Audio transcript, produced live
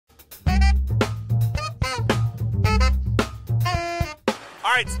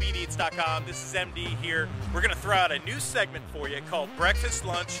Alright, Speedeats.com, this is MD here. We're going to throw out a new segment for you called Breakfast,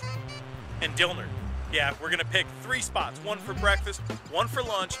 Lunch, and Dillner. Yeah, we're going to pick 3 spots, one for breakfast, one for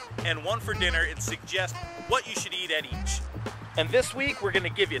lunch, and one for dinner, and suggest what you should eat at each. And this week, we're going to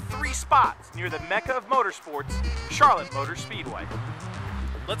give you 3 spots near the mecca of motorsports, Charlotte Motor Speedway.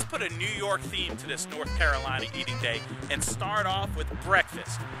 Let's put a New York theme to this North Carolina eating day and start off with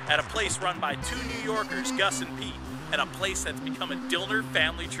breakfast at a place run by 2 New Yorkers, Gus and Pete, and a place that's become a Dillner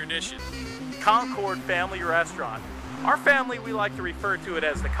family tradition, Concord Family Restaurant. Our family, we like to refer to it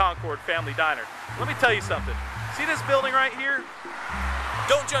as the Concord Family Diner. Let me tell you something. See this building right here?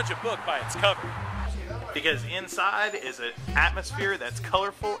 Don't judge a book by its cover, because inside is an atmosphere that's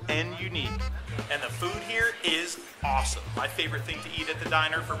colorful and unique. And the food here is awesome. My favorite thing to eat at the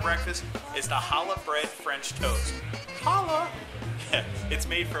diner for breakfast is the challah bread French toast. Challah! Yeah, it's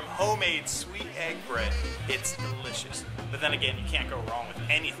made from homemade sweet egg bread. It's delicious. But then again, you can't go wrong with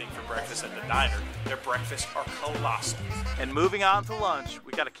anything for breakfast at the diner. Their breakfasts are colossal. And moving on to lunch,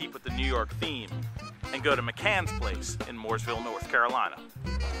 we got to keep with the New York theme and go to McCann's Place in Mooresville, North Carolina.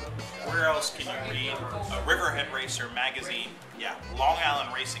 Where else can you read a Riverhead Racer magazine? Yeah, Long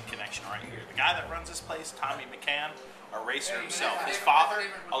Island Racing Connection right here. The guy that runs this place, Tommy McCann, a racer himself. His father,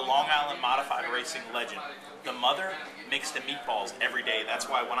 a Long Island modified racing legend. The mother makes the meatballs every day. That's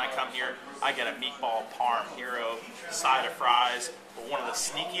why when I come here, I get a meatball parm hero, side of fries. But one of the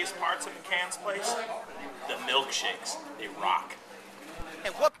sneakiest parts of McCann's Place, the milkshakes. They rock.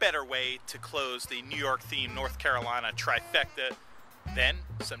 And what better way to close the New York themed North Carolina trifecta than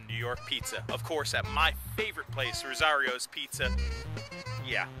some New York pizza? Of course, at my favorite place, Rosario's Pizza.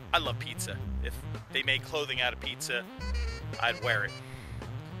 Yeah, I love pizza. If they made clothing out of pizza, I'd wear it.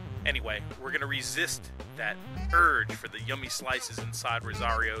 Anyway, we're gonna resist that urge for the yummy slices inside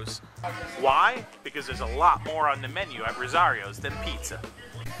Rosario's. Why? Because there's a lot more on the menu at Rosario's than pizza.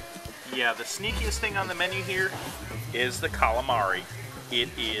 Yeah, the sneakiest thing on the menu here is the calamari. It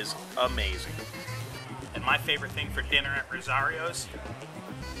is amazing. And my favorite thing for dinner at Rosario's,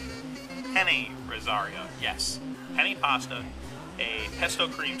 penne Rosario. Yes, penne pasta, a pesto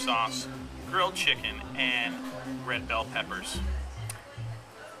cream sauce, grilled chicken, and red bell peppers.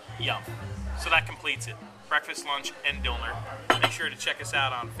 Yum. So that completes it. Breakfast, lunch, and Dillner. Make sure to check us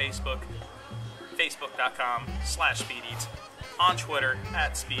out on Facebook, facebook.com/Speedeats, on Twitter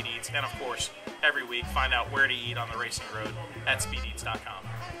 @Speedeats, and of course, every week find out where to eat on the racing road at Speedeats.com.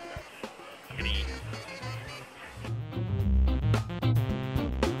 I'm gonna eat.